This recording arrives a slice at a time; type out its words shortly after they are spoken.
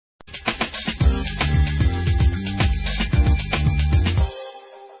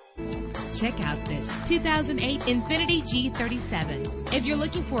Check out this 2008 Infiniti G37. If you're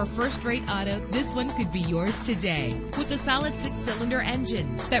looking for a first-rate auto, this one could be yours today. With a solid 6-cylinder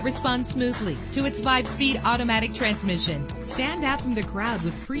engine that responds smoothly to its 5-speed automatic transmission. Stand out from the crowd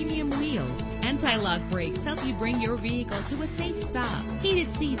with premium wheels. Anti-lock brakes help you bring your vehicle to a safe stop.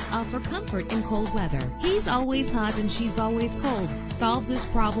 Heated seats offer comfort in cold weather. He's always hot and she's always cold. Solve this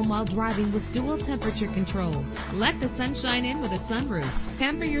problem while driving with dual temperature controls. Let the sunshine in with a sunroof.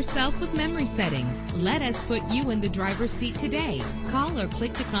 Pamper yourself with memory settings. Let us put you in the driver's seat today. Call or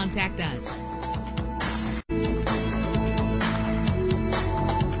click to contact us.